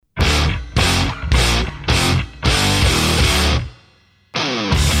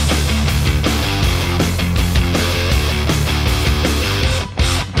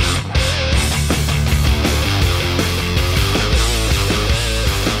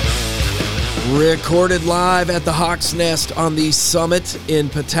Recorded live at the Hawk's Nest on the Summit in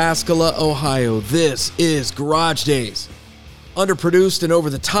Pataskala, Ohio. This is Garage Days. Underproduced and over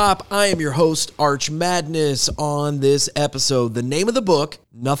the top, I am your host, Arch Madness. On this episode, the name of the book,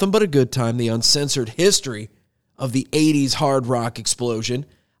 Nothing But a Good Time, The Uncensored History of the 80s Hard Rock Explosion.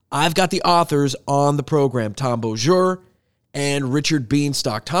 I've got the authors on the program, Tom Beaujour and Richard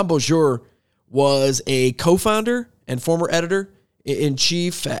Bienstock. Tom Beaujour was a co-founder and former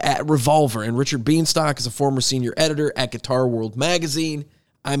editor-in-chief at Revolver, and Richard Bienstock is a former senior editor at Guitar World magazine.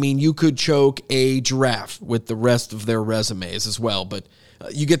 I mean, you could choke a giraffe with the rest of their resumes as well, but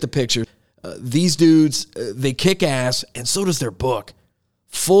you get the picture. These dudes, they kick ass, and so does their book.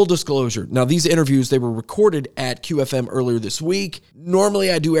 Full disclosure. Now, these interviews, they were recorded at QFM earlier this week.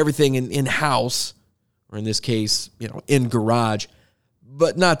 Normally, I do everything in-house, or in this case, in garage,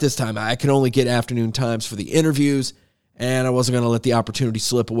 but not this time. I can only get afternoon times for the interviews, and I wasn't going to let the opportunity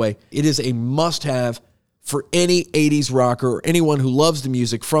slip away. It is a must-have for any 80s rocker or anyone who loves the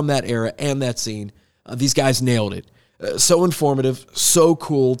music from that era and that scene. These guys nailed it. So informative, so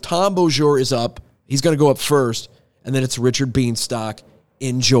cool. Tom Beaujour is up. He's going to go up first, and then it's Richard Bienstock.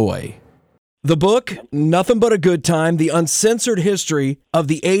 Enjoy. The book, Nothing But a Good Time, The Uncensored History of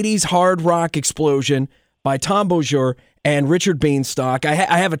the 80s Hard Rock Explosion by Tom Beaujour and Richard Bienstock. I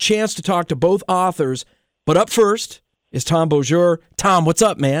have a chance to talk to both authors, but up first is Tom Beaujour. Tom, what's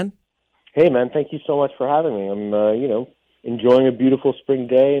up, man? Hey, man, thank you so much for having me. I'm, enjoying a beautiful spring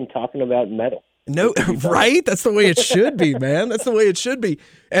day and talking about metal. No, right? That's the way it should be, man. That's the way it should be.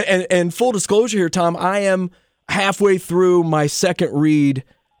 And full disclosure here, Tom, I am halfway through my second read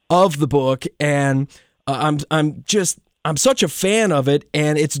of the book, and I'm such a fan of it,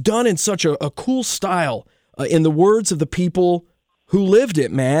 and it's done in such a cool style, in the words of the people who lived it,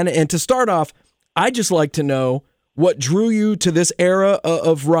 man. And to start off, I'd just like to know what drew you to this era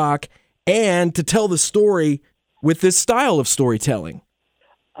of rock and to tell the story with this style of storytelling.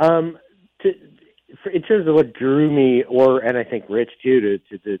 In terms of what drew me, and I think Rich too,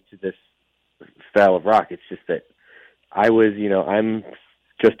 to this style of rock, it's just that I was, I'm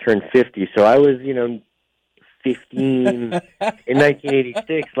just turned 50, so I was, 15 in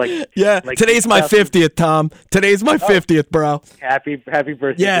 1986. Today's my 50th, Tom. Today's my 50th, bro. Happy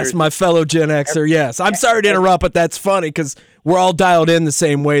birthday. Yes, my fellow Gen Xer, yes. I'm sorry to interrupt, but that's funny because we're all dialed in the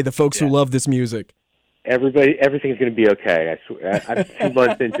same way, the folks who love this music. Everything's going to be okay. I swear. I'm 2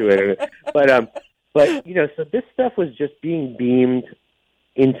 months into it. But so this stuff was just being beamed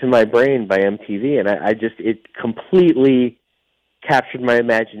into my brain by MTV, and it completely captured my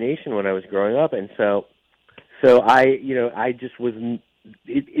imagination when I was growing up. And so I just was,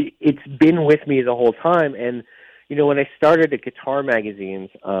 it's been with me the whole time. And, when I started at guitar magazines,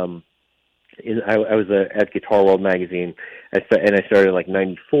 I was at Guitar World magazine, and I started in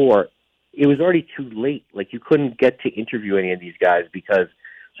 94. It was already too late. You couldn't get to interview any of these guys because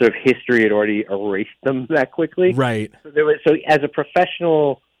sort of history had already erased them that quickly. Right. So as a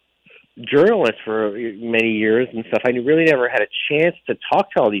professional journalist for many years and stuff, I really never had a chance to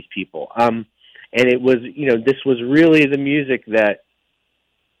talk to all these people. And it was, this was really the music that,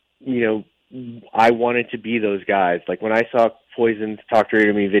 I wanted to be those guys. When I saw Poison's Talk Dirty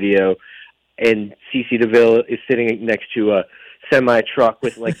to Me video and CeCe DeVille is sitting next to a semi-truck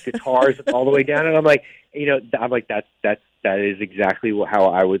with guitars all the way down, and I'm like, that is exactly how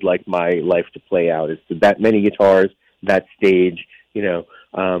I would like my life to play out, is that many guitars, that stage, so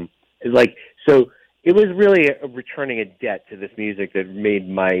it was really returning a debt to this music that made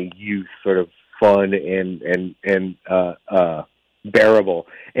my youth sort of fun and bearable.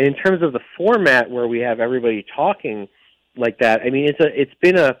 And in terms of the format where we have everybody talking like that, I mean, it's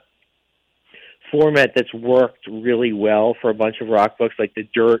been a format that's worked really well for a bunch of rock books. The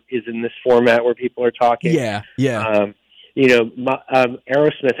Dirt is in this format where people are talking. Yeah.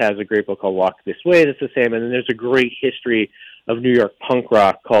 Aerosmith has a great book called Walk This Way that's the same, and then there's a great history of New York punk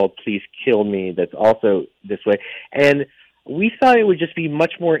rock called Please Kill Me that's also this way. And we thought it would just be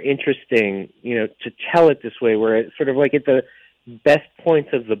much more interesting, to tell it this way, where it's sort of at the best points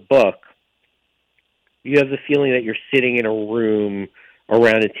of the book, you have the feeling that you're sitting in a room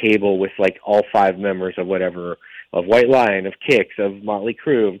around a table with all 5 members of whatever, of White Lion, of Kix, of Motley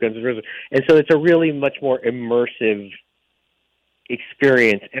Crue, of Guns N' Roses. And so it's a really much more immersive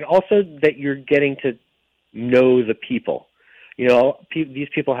experience, and also that you're getting to know the people. These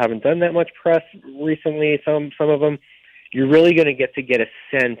people haven't done that much press recently, some of them. You're really going to get a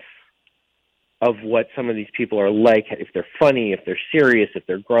sense of what some of these people are like, if they're funny, if they're serious, if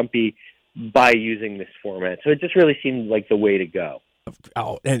they're grumpy, by using this format. So it just really seemed like the way to go.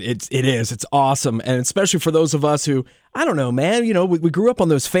 Oh, and it's awesome, and especially for those of us who, I don't know, man, we grew up on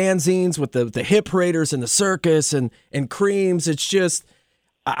those fanzines with the Hip Raiders and the Circus and Creams. It's just,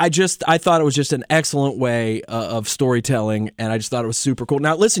 I thought it was just an excellent way of storytelling, and I just thought it was super cool.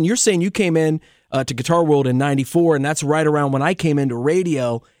 Now, listen, you're saying you came in to Guitar World in '94, and that's right around when I came into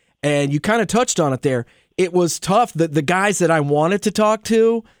radio, and you kind of touched on it there. It was tough. The guys that I wanted to talk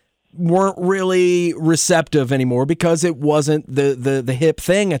to weren't really receptive anymore because it wasn't the hip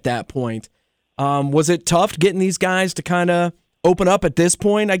thing at that point. Was it tough getting these guys to kind of open up at this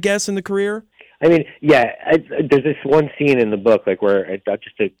point, I guess, in the career? I mean, yeah, there's this one scene in the book, like where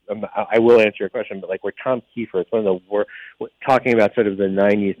I will answer your question, but like where Tom Kiefer, it's one of the talking about sort of the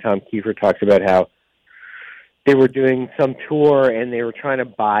 '90s. Tom Kiefer talks about how they were doing some tour and they were trying to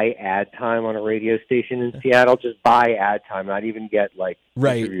buy ad time on a radio station in Seattle, just buy ad time, not even get like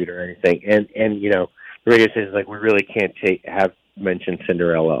interviewed or anything. And the radio station's like, we really can't have mentioned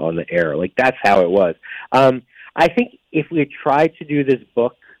Cinderella on the air. Like that's how it was. I think if we had tried to do this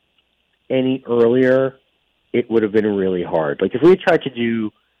book any earlier, it would have been really hard. Like if we had tried to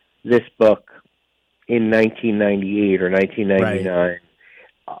do this book in 1998 or 1999,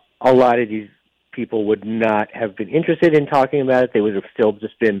 a lot of these people would not have been interested in talking about it. They would have still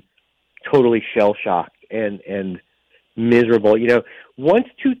just been totally shell-shocked and miserable. Once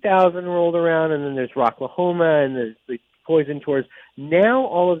 2000 rolled around, and then there's Rocklahoma and there's the Poison tours, now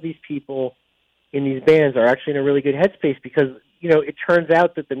all of these people in these bands are actually in a really good headspace because, it turns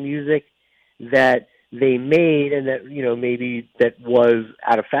out that the music that they made and that, maybe that was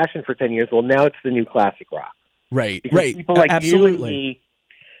out of fashion for 10 years, well, now it's the new classic rock. Right, because right. People like absolutely. You and me,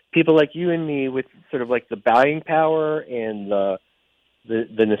 people like you and me with sort of like the buying power and the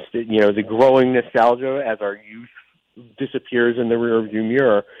growing nostalgia as our youth disappears in the rearview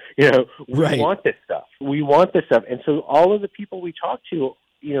mirror, we want this stuff. We want this stuff. And so all of the people we talk to,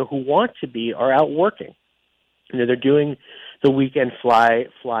 who want to be are out working. They're doing the weekend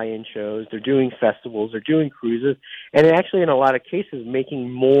fly-in shows. They're doing festivals. They're doing cruises. And actually, in a lot of cases,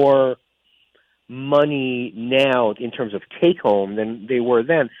 making more money now in terms of take-home than they were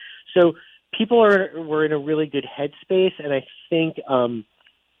then. So people were in a really good headspace, and I think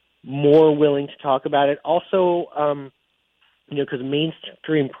more willing to talk about it. Also, because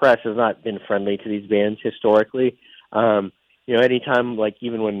mainstream press has not been friendly to these bands historically. Anytime, like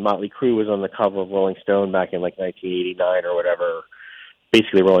even when Motley Crue was on the cover of Rolling Stone back in like 1989 or whatever,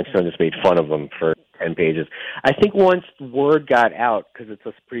 basically Rolling Stone just made fun of them for 10 pages. I think once word got out, because it's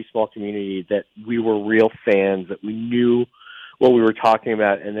a pretty small community, that we were real fans, that we knew what we were talking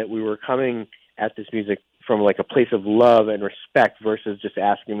about, and that we were coming at this music from like a place of love and respect versus just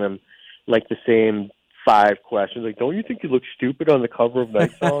asking them like the same 5 questions, like, don't you think you look stupid on the cover of Night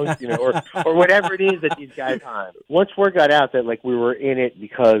Songs, or whatever it is that these guys on. Once word got out that like we were in it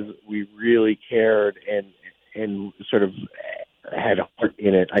because we really cared and sort of had a heart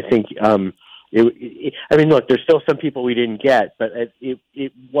in it, I think look, there's still some people we didn't get, but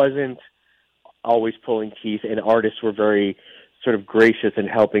it wasn't always pulling teeth, and artists were very sort of gracious in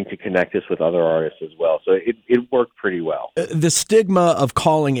helping to connect us with other artists as well. So it worked pretty well. The stigma of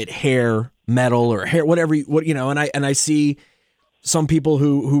calling it hair metal or hair, whatever, and I see some people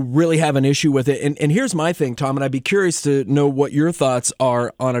who really have an issue with it. And here's my thing, Tom, and I'd be curious to know what your thoughts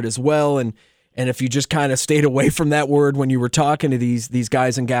are on it as well. And if you just kind of stayed away from that word when you were talking to these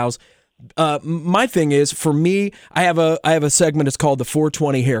guys and gals. My thing is, for me, I have a segment. It's called the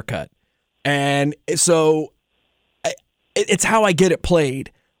 420 haircut. And so it's how I get it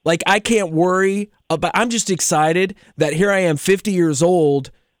played. Like, I can't worry about, I'm just excited that here I am 50 years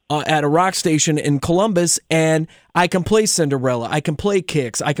old at a rock station in Columbus, and I can play Cinderella, I can play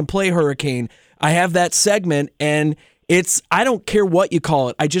Kicks, I can play Hurricane. I have that segment, and I don't care what you call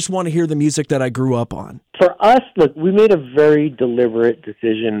it. I just want to hear the music that I grew up on. For us, look, we made a very deliberate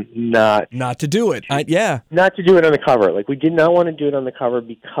decision not to do it. Not to do it on the cover. Like, we did not want to do it on the cover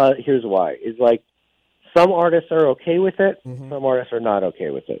because, here's why. Is like, some artists are okay with it. Mm-hmm. Some artists are not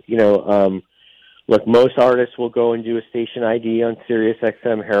okay with it. Look, most artists will go and do a station ID on Sirius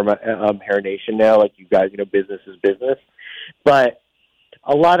XM Hair Nation now. Like, you guys, business is business. But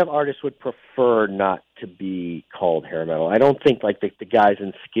a lot of artists would prefer not to be called hair metal. I don't think like the guys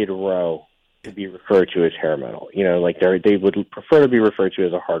in Skid Row to be referred to as hair metal. They would prefer to be referred to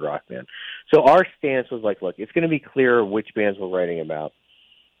as a hard rock band. So our stance was like, look, it's going to be clear which bands we're writing about,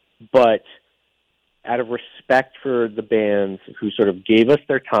 but out of respect for the bands who sort of gave us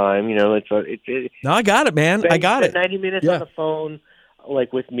their time, no, I got it, man. I got it. 90 minutes on the phone,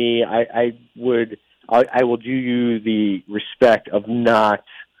 like with me, I will do you the respect of not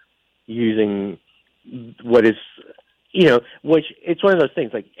using what is which it's one of those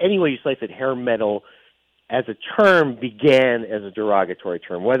things, like any way you slice it, hair metal as a term began as a derogatory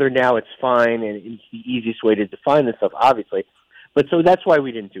term, whether now it's fine and it's the easiest way to define this stuff, obviously. But so that's why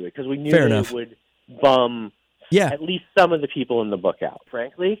we didn't do it, because we knew that it would bum at least some of the people in the book out.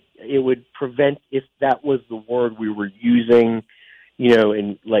 Frankly, it would prevent, if that was the word we were using,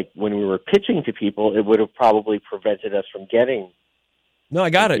 in like when we were pitching to people, it would have probably prevented us from getting. No, I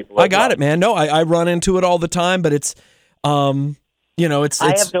got it. I got it, man. No, I run into it all the time, but it's, it's.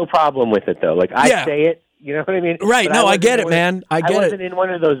 I have no problem with it though. Like I say it. You know what I mean? Right. But no, I get it, man. I wasn't in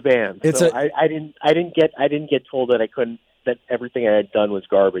one of those bands. I didn't get told that I couldn't, that everything I had done was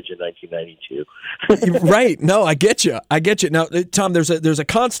garbage in 1992. Right. No, I get you. Now, Tom, there's a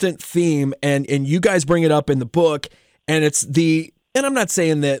constant theme, and you guys bring it up in the book, and it's and I'm not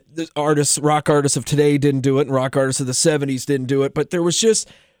saying that the rock artists of today didn't do it and rock artists of the 70s didn't do it, but there was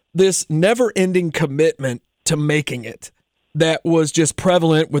just this never-ending commitment to making it that was just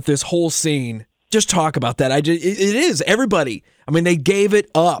prevalent with this whole scene. Just talk about that. It is everybody. I mean, they gave it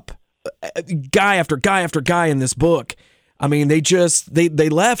up, guy after guy after guy in this book. I mean, they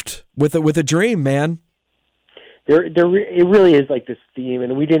left with a dream, man. It really is like this theme,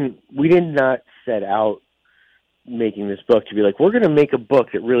 and we did not set out making this book to be like, we're going to make a book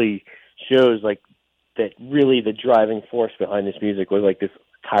that really shows like that. Really, the driving force behind this music was like this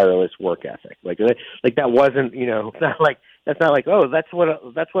tireless work ethic. Like that wasn't, it's not like. That's not like, oh, that's what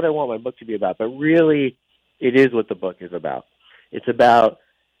I want my book to be about. But really, it is what the book is about. It's about,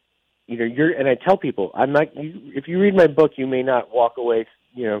 and I tell people, if you read my book, you may not walk away,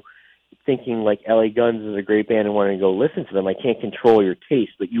 thinking like LA Guns is a great band and wanting to go listen to them. I can't control your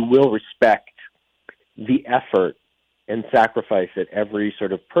taste, but you will respect the effort and sacrifice that every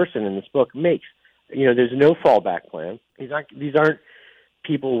sort of person in this book makes. There's no fallback plan. These aren't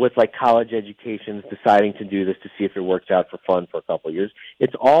people with like college educations deciding to do this to see if it works out for fun for a couple of years.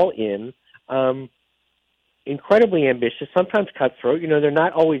 It's all incredibly ambitious, sometimes cutthroat. They're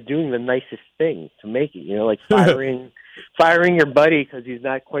not always doing the nicest thing to make it, like firing your buddy because he's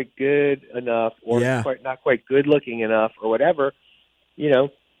not quite good enough or not quite good looking enough or whatever, It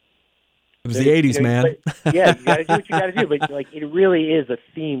was the 80s, man. But, you got to do what you got to do. But like, it really is a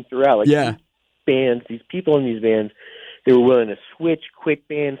theme throughout. Like these people in these bands, they were willing to switch, quit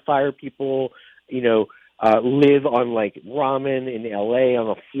band, fire people, live on like ramen in LA on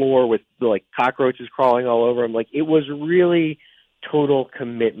the floor with like cockroaches crawling all over them. Like it was really total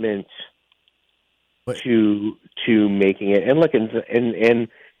commitment to making it. And look, and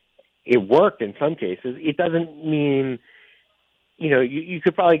it worked in some cases. It doesn't mean, you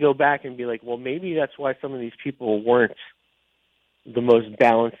could probably go back and be like, well, maybe that's why some of these people weren't the most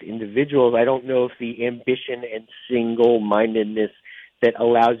balanced individuals. I don't know if the ambition and single-mindedness that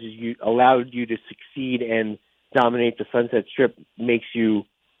allowed you to succeed and dominate the Sunset Strip makes you,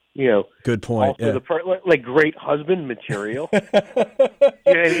 good point. Also like great husband material. You know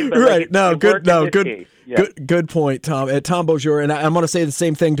what I mean? But right. Good point, Tom. Tom Beaujour, and I'm going to say the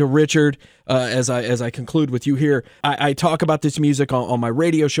same thing to Richard as I conclude with you here. I talk about this music on my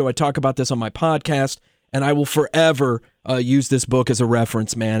radio show. I talk about this on my podcast. And I will forever use this book as a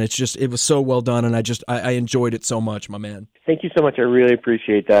reference, man. It was so well done, and I enjoyed it so much, my man. Thank you so much. I really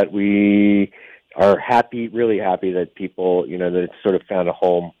appreciate that. We are really happy that people, that it's sort of found a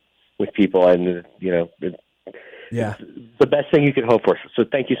home with people, and it's the best thing you could hope for. So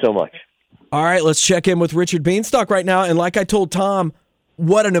thank you so much. All right, let's check in with Richard Bienstock right now. And like I told Tom,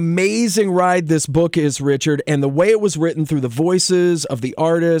 what an amazing ride this book is, Richard, and the way it was written through the voices of the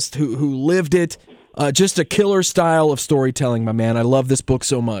artist who lived it. Just a killer style of storytelling, my man. I love this book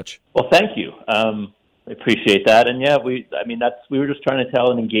so much. Well, thank you. I appreciate that. And we were just trying to tell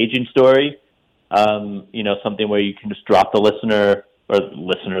an engaging story. Something where you can just drop the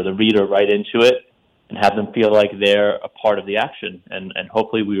reader right into it and have them feel like they're a part of the action. And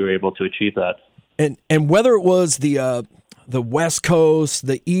hopefully we were able to achieve that. And whether it was the West Coast,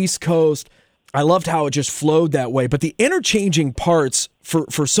 the East Coast, I loved how it just flowed that way. But the interchanging parts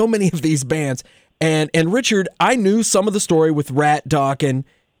for so many of these bands. And Richard, I knew some of the story with Rat Dawkins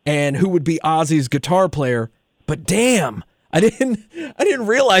and who would be Ozzy's guitar player, but damn, I didn't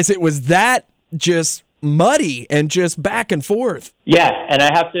realize it was that just muddy and just back and forth. Yeah, and I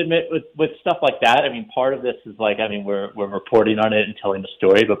have to admit, with stuff like that, part of this is like, we're reporting on it and telling the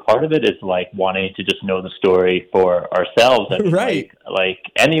story, but part of it is like wanting to just know the story for ourselves. Right. Like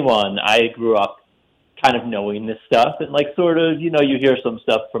anyone, I grew up kind of knowing this stuff, and like sort of, you hear some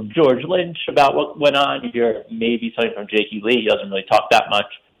stuff from George Lynch about what went on. You hear maybe something from Jakey Lee. He doesn't really talk that much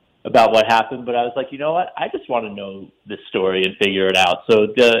about what happened, but I was like, you know what? I just want to know this story and figure it out. So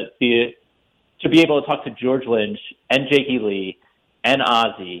to be able to talk to George Lynch and Jakey Lee and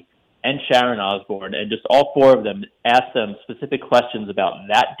Ozzy and Sharon Osbourne, and just all four of them, ask them specific questions about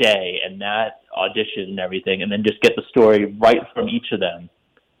that day and that audition and everything, and then just get the story right from each of them.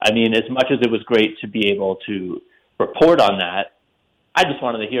 I mean, as much as it was great to be able to report on that, I just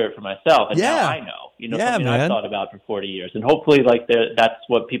wanted to hear it for myself, and now I know. Something I've thought about for 40 years. And hopefully, that's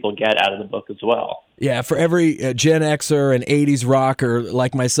what people get out of the book as well. Yeah, for every Gen Xer and 80s rocker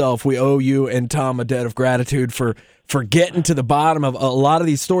like myself, we owe you and Tom a debt of gratitude for getting to the bottom of a lot of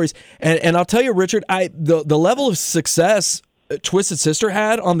these stories. And I'll tell you, Richard, the level of success Twisted Sister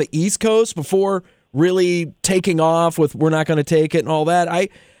had on the East Coast before really taking off with We're Not Gonna Take It and all that, I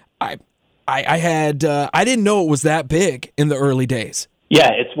didn't know it was that big in the early days. Yeah,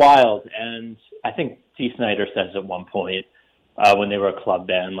 it's wild. And I think Dee Snider says at one point when they were a club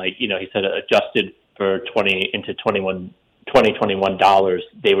band, he said adjusted for $2021,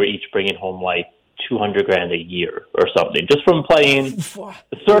 they were each bringing home like $200,000 a year or something just from playing the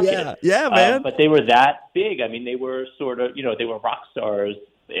circuit. Yeah, man. But they were that big. I mean, they were sort of, they were rock stars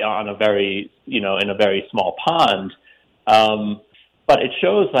on a very, in a very small pond. But it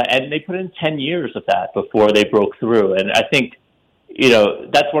shows and they put in 10 years of that before they broke through. And I think,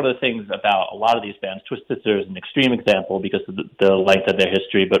 that's one of the things about a lot of these bands. Twisted Sister is an extreme example because of the length of their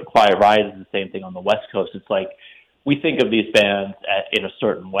history, but Quiet Riot is the same thing on the West Coast. It's like we think of these bands in a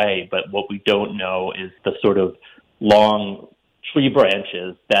certain way, but what we don't know is the sort of long tree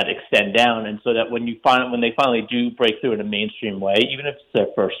branches that extend down. And so that when they finally do break through in a mainstream way, even if it's their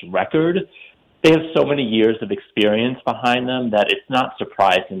first record, they have so many years of experience behind them that it's not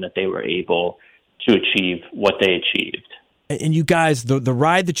surprising that they were able to achieve what they achieved. And you guys, the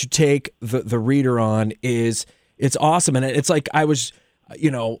ride that you take the reader on it's awesome. And it's like I was,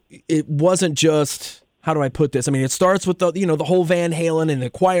 it wasn't just, how do I put this? I mean, it starts with the whole Van Halen and the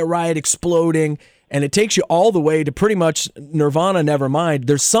Quiet Riot exploding, and it takes you all the way to pretty much Nirvana, Nevermind.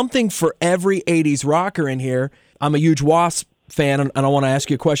 There's something for every 80s rocker in here. I'm a huge Wasp fan, and I want to ask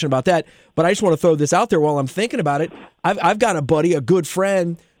you a question about that. But I just want to throw this out there while I'm thinking about it. I've got a buddy, a good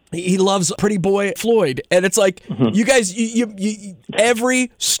friend. He loves Pretty Boy Floyd, and it's like you guys, you every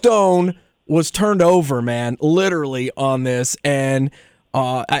stone was turned over, man, literally on this, and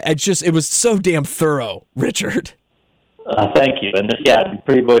it was so damn thorough, Richard. Thank you, and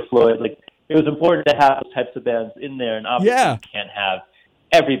Pretty Boy Floyd, it was important to have those types of bands in there, and obviously you can't have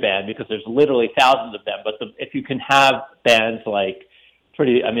every band because there's literally thousands of them, but if you can have bands like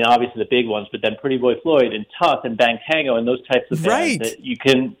obviously the big ones, but then Pretty Boy Floyd and Tuck and Bang Tango and those types of bands that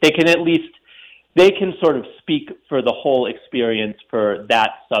they can sort of speak for the whole experience for that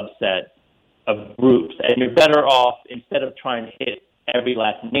subset of groups. And you're better off, instead of trying to hit every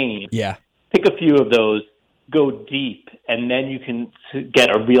last name, pick a few of those, go deep, and then you can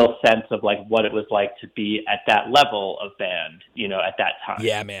get a real sense of what it was like to be at that level of band, at that time.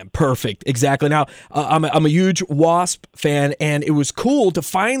 Yeah, man, perfect, exactly. Now, I'm a huge Wasp fan, and it was cool to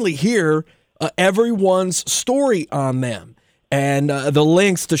finally hear everyone's story on them, and the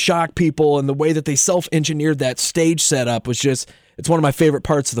links to shock people, and the way that they self-engineered that stage setup was it's one of my favorite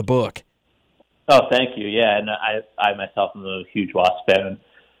parts of the book. Oh, thank you. Yeah, and I myself am a huge Wasp fan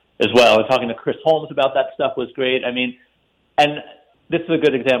as well. And talking to Chris Holmes about that stuff was great. I mean, and this is a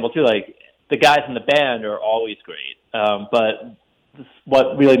good example too. The guys in the band are always great, but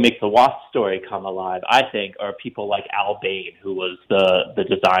what really makes the Wasp story come alive, I think, are people like Al Bain, who was the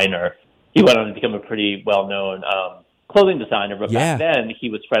designer. He went on to become a pretty well-known clothing designer, but back then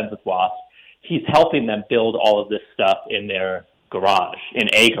he was friends with Wasp. He's helping them build all of this stuff in their garage, in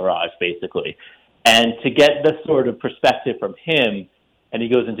a garage, basically. And to get this sort of perspective from him, and he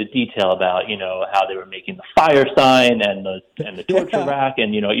goes into detail about, how they were making the fire sign and the torture rack,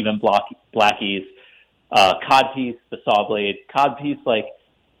 and, even Blackie's codpiece, the saw blade codpiece, that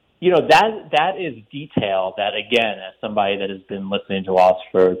is detail that, again, as somebody that has been listening to Wasp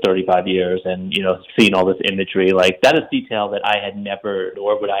for 35 years and, seen all this imagery, that is detail that I had never,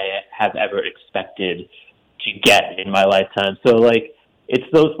 nor would I have ever expected to get in my lifetime. So, it's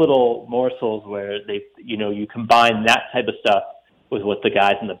those little morsels where you combine that type of stuff with what the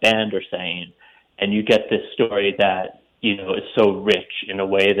guys in the band are saying, and you get this story that, is so rich in a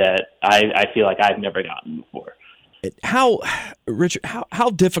way that I feel like I've never gotten before. Richard, how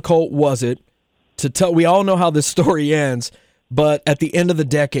difficult was it to tell? We all know how this story ends, but at the end of the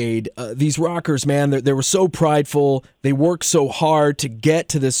decade, these rockers, man, they were so prideful. They worked so hard to get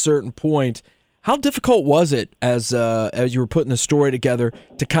to this certain point. How difficult was it as you were putting the story together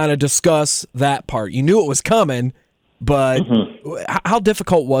to kind of discuss that part? You knew it was coming, but how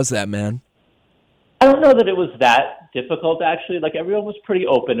difficult was that, man? I don't know that it was that difficult, actually. Like, everyone was pretty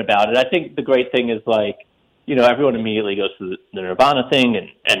open about it. I think the great thing is, like, you know, everyone immediately goes to the Nirvana thing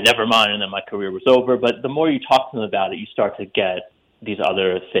and never mind, and then my career was over. But the more you talk to them about it, you start to get these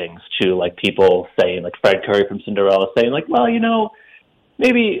other things too, like people saying, like Fred Curry from Cinderella saying, like, well, you know,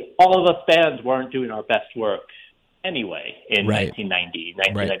 maybe all of us fans weren't doing our best work anyway in 1990,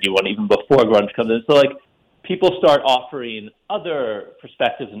 1991, even before grunge comes in. So, like, people start offering other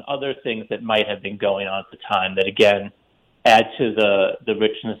perspectives and other things that might have been going on at the time that, again, add to the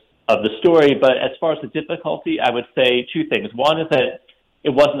richness of the story. But as far as the difficulty, I would say two things. One is that it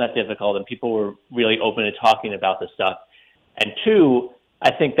wasn't that difficult and people were really open to talking about this stuff. And two,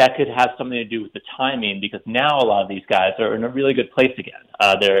 I think that could have something to do with the timing, because now a lot of these guys are in a really good place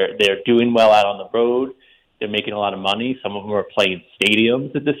again. They're doing well out on the road. They're making a lot of money. Some of them are playing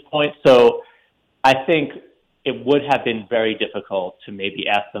stadiums at this point. So I think it would have been very difficult to maybe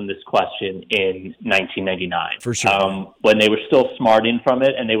ask them this question in 1999. For sure. When they were still smarting from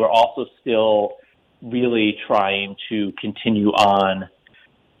it, and they were also still really trying to continue on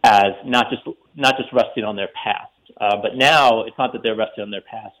as not just resting on their past. But now it's not that they're resting on their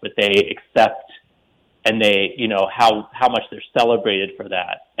past, but they accept and they, you know, how much they're celebrated for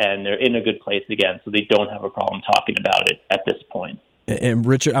that. And they're in a good place again, so they don't have a problem talking about it at this point. And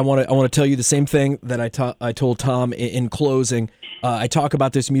Richard, I want to tell you the same thing that I told Tom in closing. I talk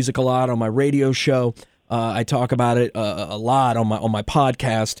about this music a lot on my radio show. I talk about it a lot on my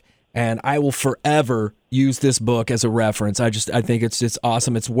podcast, and I will forever use this book as a reference. I think it's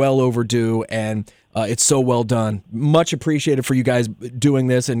awesome. It's well overdue, and it's so well done. Much appreciated for you guys doing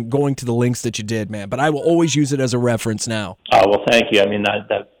this and going to the links that you did, man. But I will always use it as a reference now. Oh, well, thank you. I mean,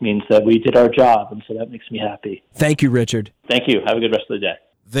 that means that we did our job, and so that makes me happy. Thank you, Richard. Thank you. Have a good rest of the day.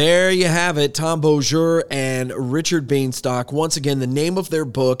 There you have it. Tom Beaujour and Richard Bienstock. Once again, the name of their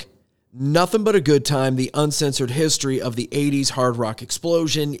book, Nothing But a Good Time, The Uncensored History of the 80s Hard Rock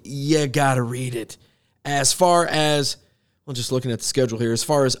Explosion. You gotta read it. As far as, well, just looking at the schedule here, as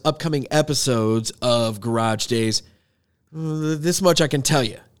far as upcoming episodes of Garage Days, this much I can tell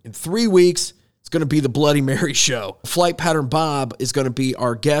you. In 3 weeks, it's going to be the Bloody Mary show. Flight Pattern Bob is going to be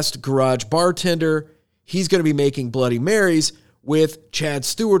our guest garage bartender. He's going to be making Bloody Marys with Chad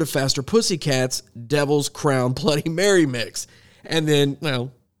Stewart of Faster Pussycats' Devil's Crown Bloody Mary mix. And then,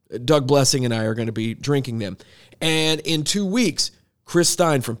 well, Doug Blessing and I are going to be drinking them. And in 2 weeks, Chris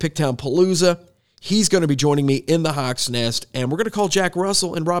Stein from Picktown Palooza, he's going to be joining me in the Hawk's Nest, and we're going to call Jack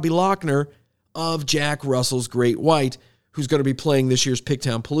Russell and Robbie Lochner of Jack Russell's Great White, who's going to be playing this year's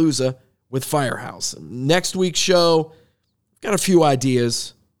Picktown Palooza with Firehouse. Next week's show, I've got a few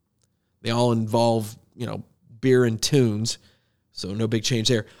ideas. They all involve, you know, beer and tunes, so no big change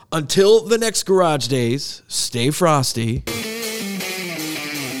there. Until the next Garage Days, stay frosty.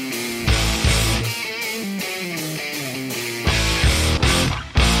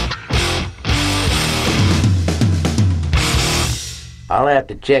 I'll have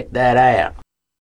to check that out.